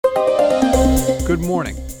Good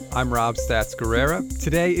morning. I'm Rob Stats Guerrera.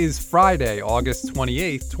 Today is Friday, August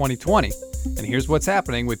 28th, 2020, and here's what's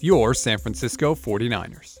happening with your San Francisco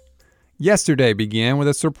 49ers. Yesterday began with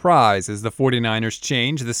a surprise as the 49ers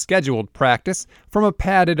changed the scheduled practice from a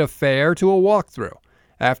padded affair to a walkthrough.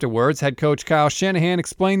 Afterwards, head coach Kyle Shanahan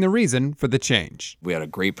explained the reason for the change. We had a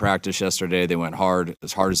great practice yesterday. They went hard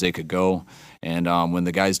as they could go, and when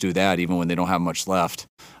the guys do that, even when they don't have much left,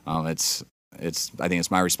 I think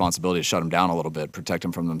it's my responsibility to shut them down a little bit, protect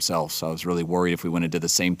them from themselves. So I was really worried if we went and did the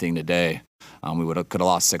same thing today, we could have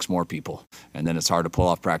lost 6 more people. And then it's hard to pull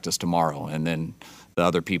off practice tomorrow. And then the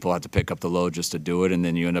other people have to pick up the load just to do it, and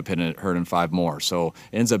then you end up hurting 5 more. So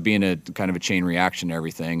it ends up being a kind of a chain reaction to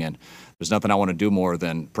everything. And there's nothing I want to do more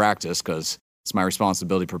than practice because it's my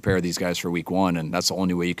responsibility to prepare these guys for week 1, and that's the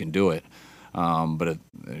only way you can do it. But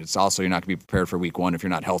it's also you're not going to be prepared for week 1 if you're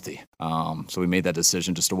not healthy. So we made that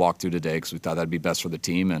decision just to walk through today because we thought that'd be best for the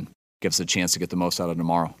team and give us a chance to get the most out of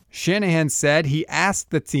tomorrow. Shanahan said he asked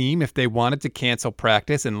the team if they wanted to cancel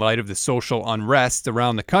practice in light of the social unrest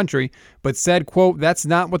around the country, but said, quote, that's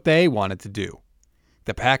not what they wanted to do.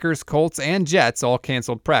 The Packers, Colts, and Jets all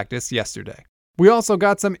canceled practice yesterday. We also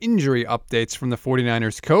got some injury updates from the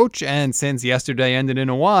 49ers coach, and since yesterday ended in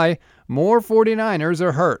a Y, more 49ers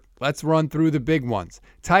are hurt. Let's run through the big ones.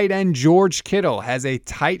 Tight end George Kittle has a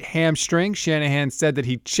tight hamstring. Shanahan said that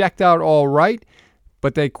he checked out all right,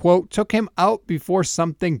 but they, quote, took him out before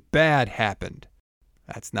something bad happened.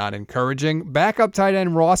 That's not encouraging. Backup tight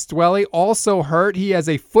end Ross Dwelley also hurt. He has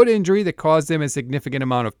a foot injury that caused him a significant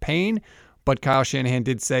amount of pain, but Kyle Shanahan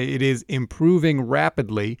did say it is improving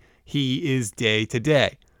rapidly. He is day to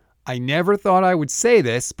day. I never thought I would say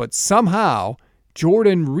this, but somehow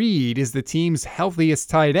Jordan Reed is the team's healthiest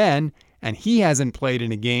tight end, and he hasn't played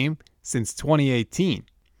in a game since 2018.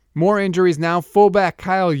 More injuries now. Fullback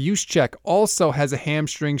Kyle Juszczyk also has a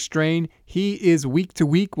hamstring strain. He is week to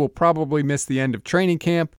week, will probably miss the end of training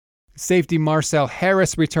camp. Safety Marcel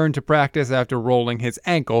Harris returned to practice after rolling his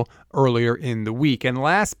ankle earlier in the week. And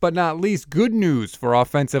last but not least, good news for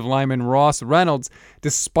offensive lineman Ross Reynolds.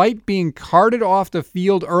 Despite being carted off the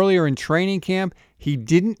field earlier in training camp, he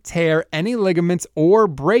didn't tear any ligaments or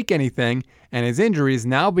break anything, and his injury is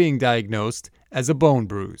now being diagnosed as a bone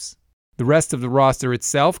bruise. The rest of the roster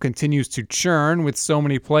itself continues to churn with so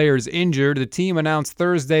many players injured. The team announced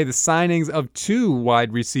Thursday the signings of 2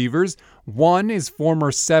 wide receivers. One is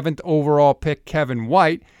former 7th overall pick Kevin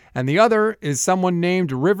White, and the other is someone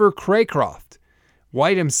named River Craycroft.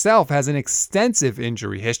 White himself has an extensive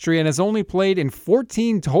injury history and has only played in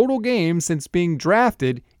 14 total games since being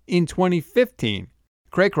drafted in 2015.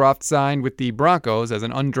 Craycroft signed with the Broncos as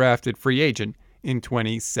an undrafted free agent in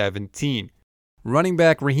 2017. Running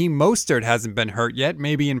back Raheem Mostert hasn't been hurt yet,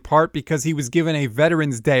 maybe in part because he was given a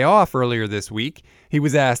Veterans Day off earlier this week. He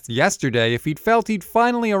was asked yesterday if he'd felt he'd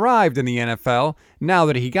finally arrived in the NFL now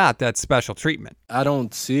that he got that special treatment. I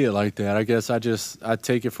don't see it like that. I guess I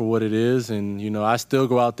take it for what it is, and, I still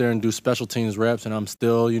go out there and do special teams reps, and I'm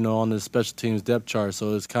still, on the special teams depth chart,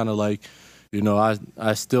 so it's kind of like,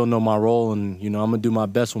 I still know my role, and, I'm going to do my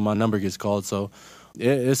best when my number gets called, so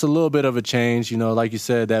it's a little bit of a change, like you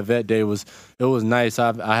said, that vet day was nice.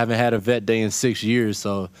 I haven't had a vet day in 6 years,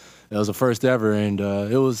 so it was the first ever, and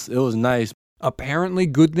it was nice. Apparently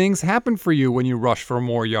good things happen for you when you rush for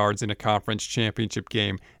more yards in a conference championship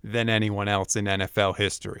game than anyone else in NFL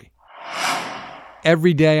history.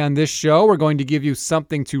 Every day on this show, we're going to give you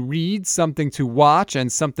something to read, something to watch,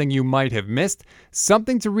 and something you might have missed.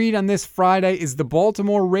 Something to read on this Friday is the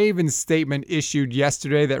Baltimore Ravens statement issued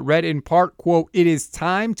yesterday that read in part, quote, "It is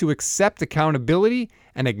time to accept accountability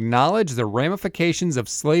and acknowledge the ramifications of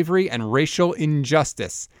slavery and racial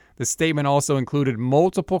injustice." The statement also included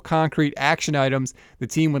multiple concrete action items the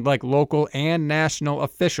team would like local and national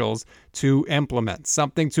officials to implement.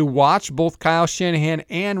 Something to watch. Both Kyle Shanahan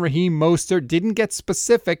and Raheem Mostert didn't get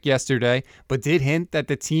specific yesterday, but did hint that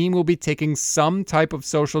the team will be taking some type of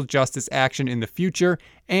social justice action in the future.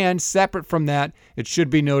 And separate from that, it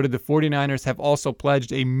should be noted the 49ers have also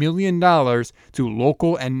pledged $1 million to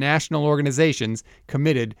local and national organizations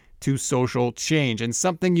committed to social change. And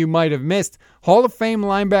something you might have missed, Hall of Fame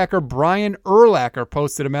linebacker Brian Urlacher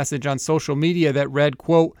posted a message on social media that read,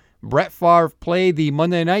 quote, "Brett Favre played the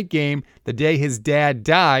Monday night game the day his dad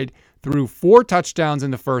died, threw 4 touchdowns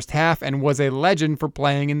in the first half, and was a legend for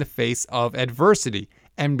playing in the face of adversity.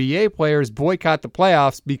 NBA players boycott the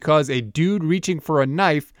playoffs because a dude reaching for a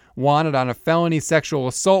knife wanted on a felony sexual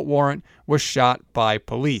assault warrant was shot by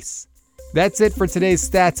police." That's it for today's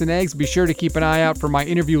Stats and Eggs. Be sure to keep an eye out for my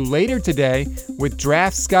interview later today with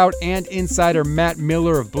draft scout and insider Matt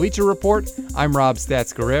Miller of Bleacher Report. I'm Rob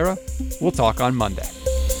Stats Guerrera. We'll talk on Monday.